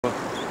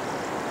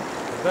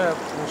De-aia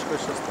mușcă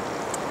și ăsta.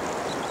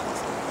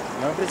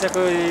 Eu am impresia că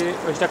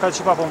ăștia cad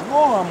și papă.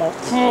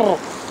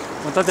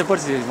 În toate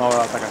părțile m-au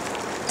atacat.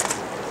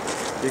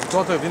 E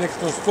toată, vine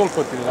câte un stol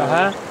pe tine.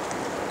 Aha.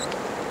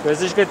 Păi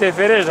zici că te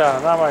ferești, dar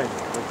n-am mai...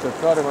 Te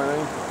care mai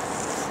înainte.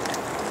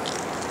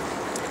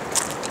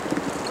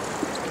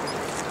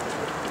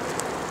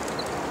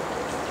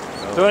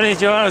 Toni,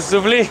 ceva,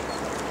 sufli?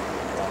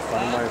 Asta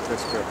nu mai e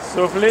pescuit.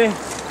 Sufli?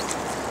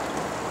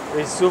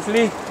 Îi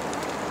sufli?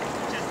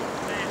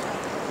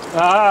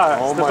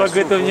 Stă pe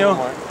gâtul meu.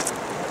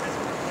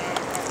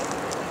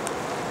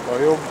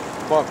 Eu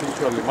bat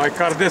picioarele, mai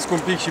cardesc un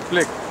pic și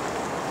plec.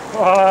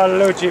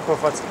 Aleu, ce-i pe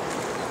față?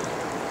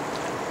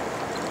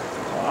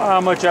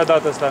 Mă, ce-a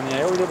dat ăsta mie?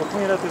 Ia uite, bă, cum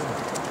era târziu?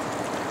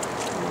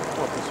 Nu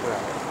poate să o ia.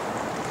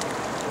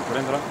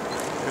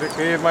 Cred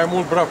că e mai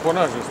mult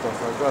braconaj ăsta,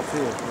 să agați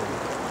ei.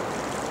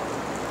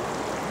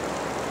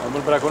 Mai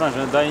mult braconaj,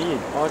 ne dai în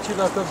ei. Aici,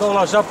 dacă dau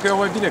la japcă, e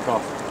mai bine ca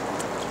apa.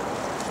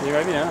 E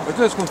mai bine, a? Uite,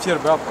 vezi cum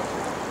fierbe apa.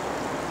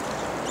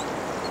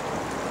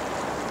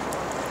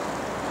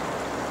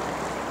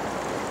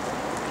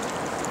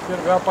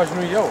 Fierbe apa și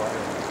nu-i iau.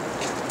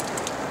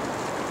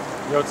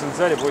 Iau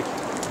țânțare pe ochi.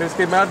 Crezi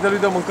că-i mai arde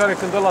lui de mâncare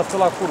când ăla stă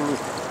la curul lui?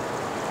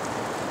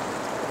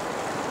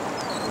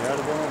 Îi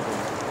arde, mă.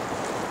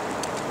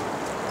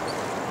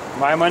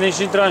 Mai mănânci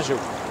și în tranșeu.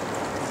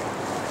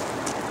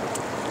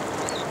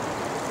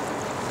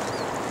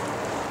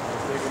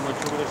 Asta e că mă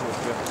ciugură și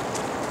ăsta.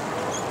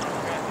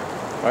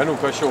 Mai nu,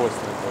 că și eu o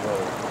strângă.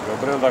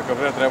 Gabriel, dacă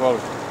vrea, treaba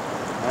lui.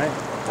 Hai?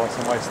 Poate să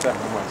mai stea,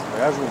 nu mai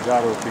stea. Ajunge,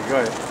 are o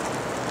tigaie.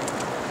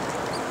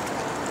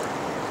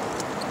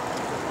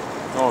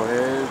 Nu,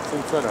 e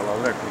țânțarea la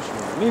leacă și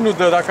nu. Nici nu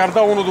dă, dacă ar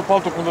da unul după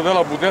altul cum dădea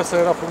la Budeasa,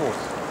 era frumos.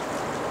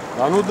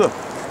 Dar nu dă.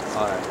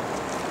 Aia.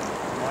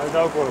 Mai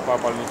dau acolo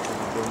papa liniște.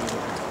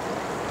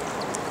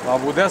 La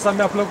Budeasa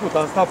mi-a plăcut,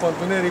 am stat pe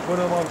întuneric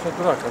până m-am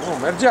săturat, că nu,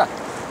 mergea.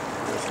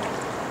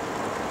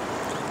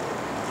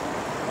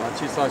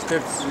 Aici să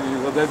aștepți,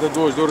 să dai de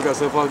 20 de ori ca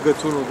să fac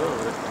gățunul, da,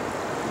 vrei?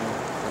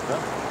 Da?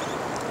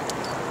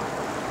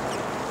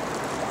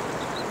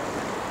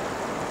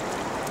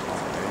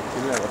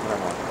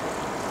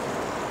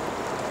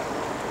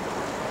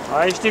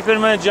 Ai știi când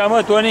mergea, mă,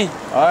 Toni?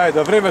 Aia,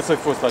 de vreme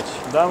să-i fost aici.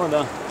 Da, mă,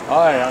 da.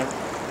 Aia,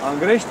 am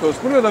greșit, o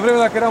spun eu de vreme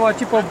dacă eram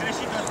aici pe... Am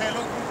greșit, ăsta e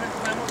locul pentru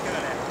mai multele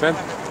alea.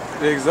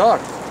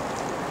 Exact.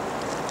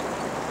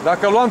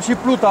 Dacă luam și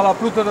pluta, la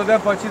plută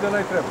dădeam pe aici de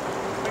n-ai treabă.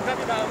 Păi,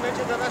 Gabi, dar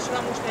merge de la și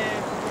la muște...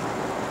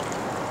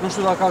 Nu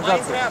știu dacă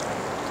agață.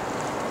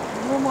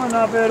 Nu, mă,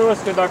 n-avea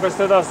rost, că dacă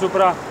stă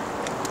deasupra...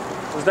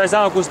 Îți dai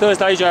seama cum stă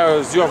ăsta aici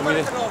ziua cu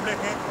mine?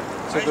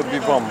 Ce de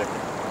biban, mă.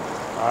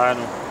 Aia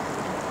nu.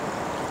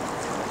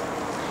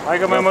 Hai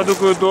că mai mă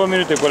duc 2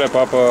 minute cu alea pe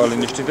apă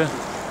liniștită.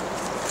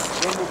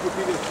 Domnul cu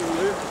tine,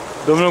 fiule.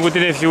 Domnul cu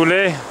tine,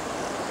 fiule.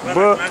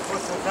 Bă!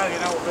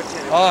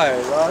 Aia,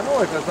 dar nu,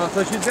 uite, asta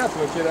să și dea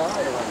plăcerea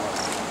aia.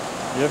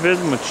 Ia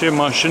vezi, mă, ce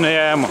mașină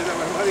e aia, mă. Cele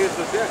mai mare e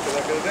să dea, că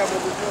dacă dădea mă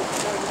duceau,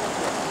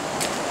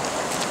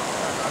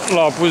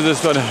 L-a pus de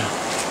soare.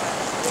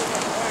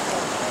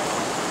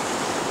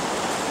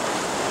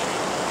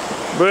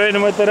 Băi, nu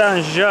mă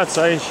deranjați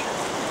aici.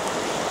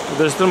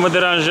 Destul mă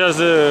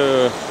deranjează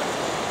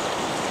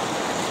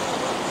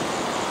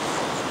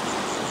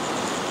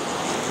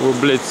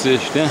obleții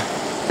ăștia.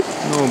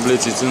 Nu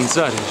obleții,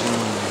 țânțari.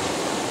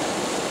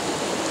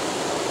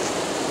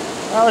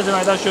 Hai, să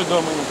mai dau și eu 2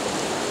 mâini.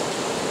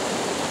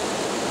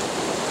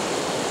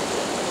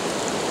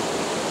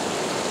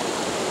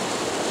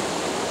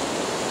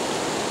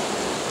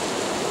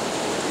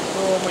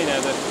 Două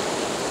mâini, de.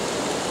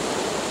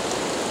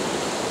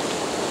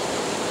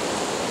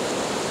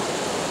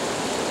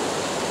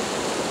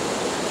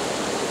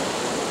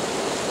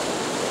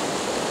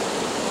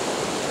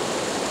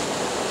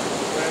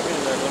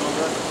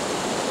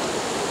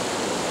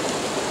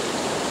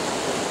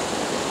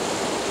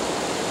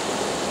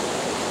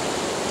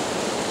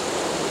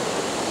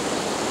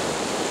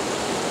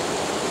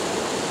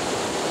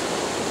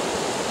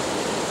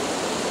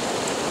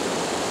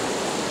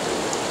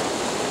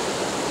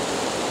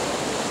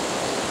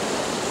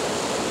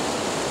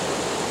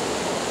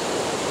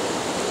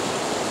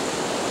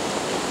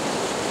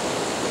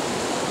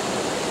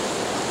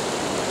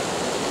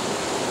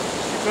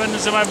 Că nu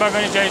se mai bagă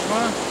nici aici,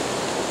 mă?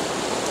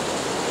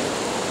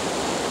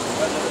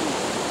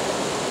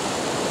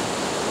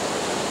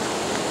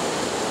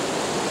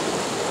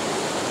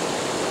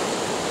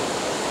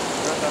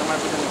 Gata, nu mai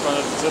putem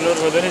conduțelor.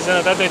 Vă doriți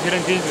sănătate, fiind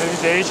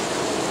întinși aici.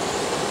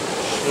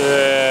 Și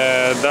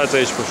dați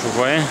aici pe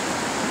suvoaie.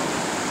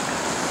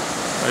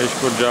 Aici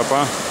curge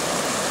apa.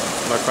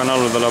 La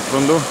canalul de la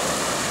Prundu.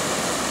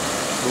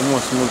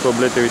 Frumos, mult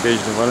oblete, uite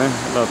aici de vale.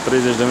 La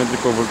 30 de metri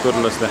pe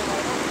vulturile astea.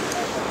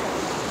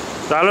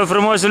 Salut,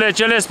 frumosule!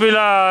 Ce le spui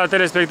la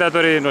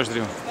telespectatorii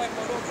noștri?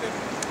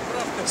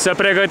 Să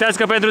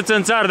pregătească pentru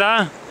țânțari,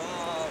 da?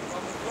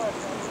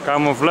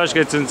 Camuflaj,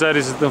 că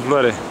țânțarii sunt în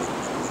floare.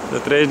 Să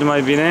trăiești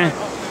numai bine.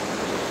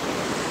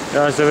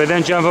 Ia să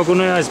vedem ce am făcut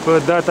noi azi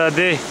pe data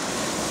de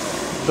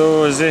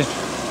 20.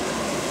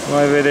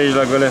 Mai vede aici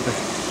la goletă.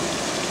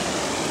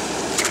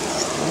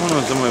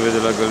 Nu se mai vede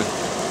la găle.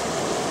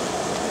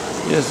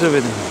 Ia să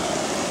vedem.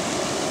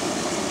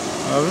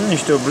 Avem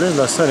niște oblezi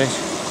la sare aici.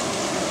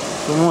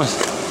 Frumos.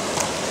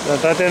 Dar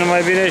toate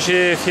numai bine și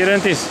fir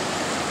întins.